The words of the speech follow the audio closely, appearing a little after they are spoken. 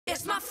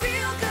It's my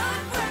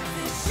feel-good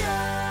breakfast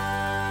show.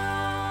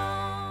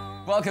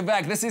 Welcome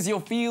back. This is your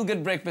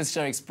feel-good breakfast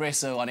show,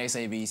 Expresso on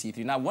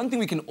SABC3. Now, one thing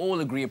we can all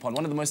agree upon,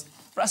 one of the most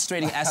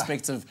frustrating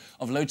aspects of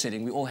load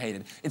shedding, we all hate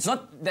it. It's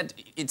not that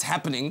it's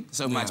happening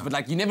so much, but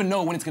like you never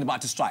know when it's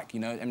about to strike, you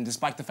know, and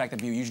despite the fact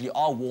that you usually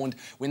are warned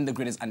when the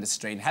grid is under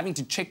strain, having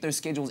to check those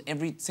schedules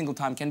every single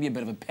time can be a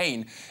bit of a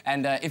pain.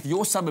 And if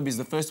your suburb is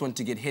the first one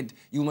to get hit,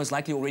 you'll most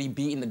likely already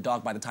be in the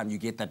dark by the time you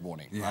get that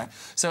warning, right?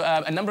 So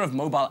a number of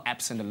mobile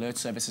apps and alert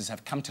services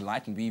have come to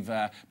light, and we've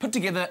put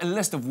together a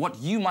list of what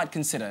you might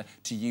consider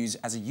to use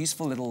as a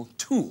useful little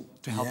tool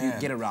to help you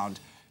get around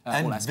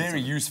and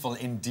very useful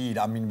indeed.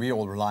 I mean, we're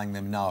all relying on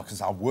them now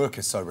because our work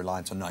is so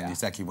reliant on knowing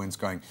exactly when it's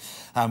going,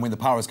 when the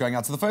power is going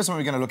out. So the first one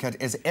we're going to look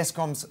at is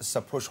Eskom's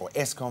Sapush, or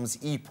Eskom's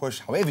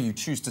ePush, however you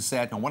choose to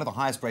say it. Now, one of the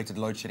highest rated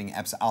load shedding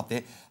apps out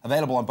there,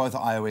 available on both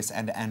iOS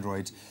and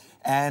Android.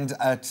 And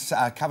it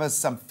covers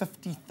some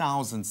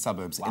 50,000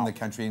 suburbs in the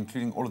country,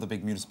 including all of the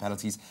big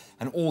municipalities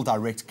and all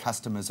direct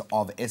customers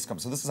of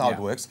Eskom. So this is how it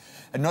works.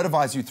 It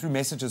notifies you through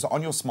messages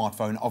on your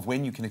smartphone of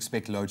when you can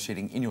expect load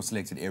shedding in your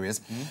selected areas.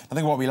 I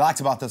think what we liked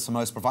about this the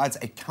most, provides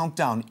a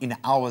countdown in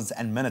hours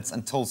and minutes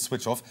until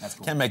switch off. That's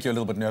cool. Can make you a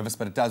little bit nervous,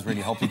 but it does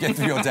really help you get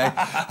through your day.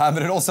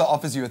 But it also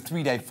offers you a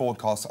 3-day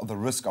forecast of the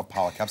risk of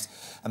power cuts.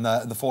 And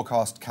the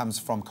forecast comes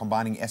from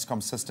combining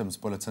Eskom systems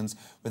bulletins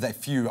with a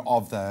few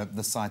of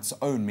the site's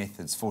own methods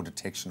for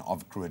detection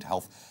of grid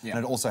health. And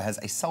it also has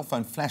a cell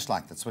phone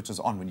flashlight that switches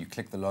on when you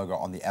click the logo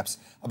on the app's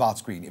about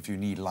screen if you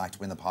need light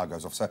when the power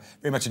goes off. So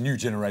very much a new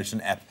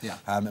generation app.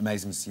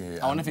 Amazing to see.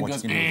 I wonder if it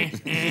goes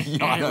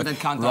with that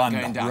countdown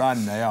going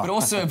down. But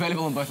also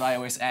available on both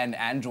iOS and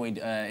Android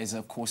is,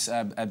 of course,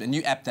 a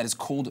new app that is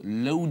called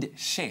Load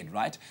Shed,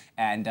 right?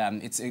 And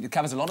it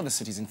covers a lot of the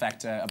cities, in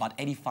fact, about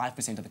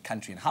 85% of the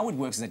country. And how it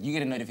works is that you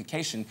get a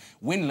notification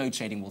when load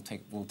shedding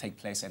will take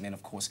place, and then,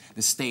 of course,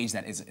 the stage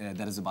that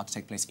is about to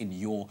take place in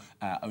your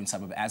own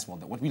suburb as well.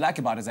 What we like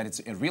about it is that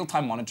it's a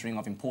real-time monitoring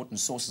of important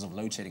sources of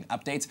load shedding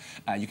updates.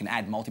 You can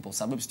add multiple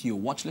suburbs to your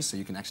watch list, so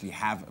you can actually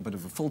have a bit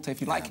of a filter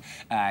if you like.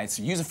 It's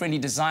a user-friendly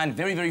design,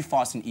 very, very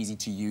fast and easy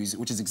to use,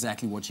 which is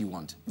exactly what you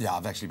want. Yeah,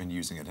 I've actually been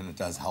using it, and it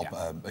does help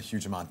a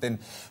huge amount. Then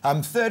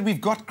third,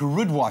 we've got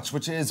Grid Watch,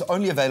 which is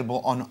only available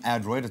on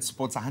Android. It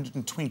supports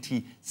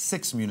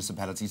 126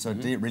 municipalities, so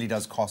it really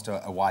does cast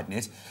a wide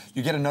net.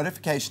 You get a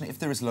notification if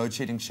there is load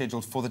shedding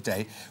scheduled for the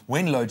day,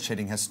 when load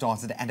shedding has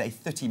started, and a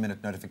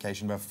 30-minute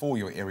notification before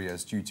your area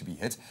is due to be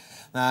hit.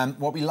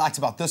 What we liked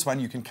about this one,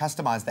 you can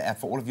customize the app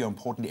for all of your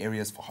important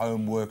areas for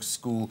home, work,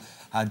 school,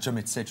 gym,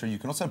 etc. You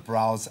can also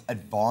browse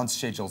advanced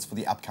schedules for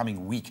the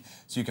upcoming week,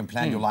 so you can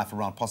plan your life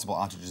around possible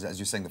outages. As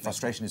you're saying, the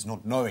frustration is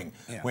not knowing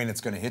when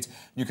it's going to hit.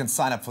 You can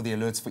sign up for the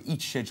alerts for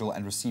each schedule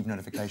and receive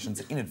notifications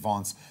in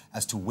advance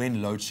as to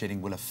when load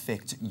shedding will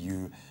affect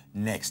you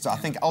next. So I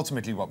think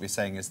ultimately what we're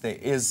saying is there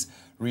is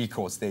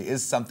recourse, there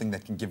is something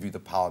that can give you the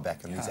power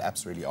back, and these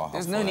apps really are helpful.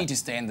 There's no need to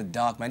stay in the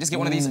dark, man. Just get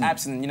one of these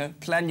apps and, you know,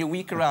 plan your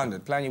week around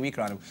it. Plan your week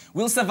around it.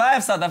 We'll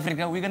survive, South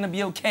Africa. We're going to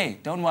be okay.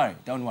 Don't worry.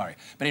 Don't worry.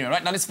 But anyway,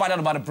 right now let's find out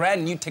about a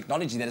brand new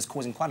technology that is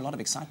causing quite a lot of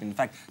excitement. In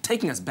fact,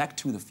 taking us back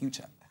to the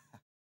future.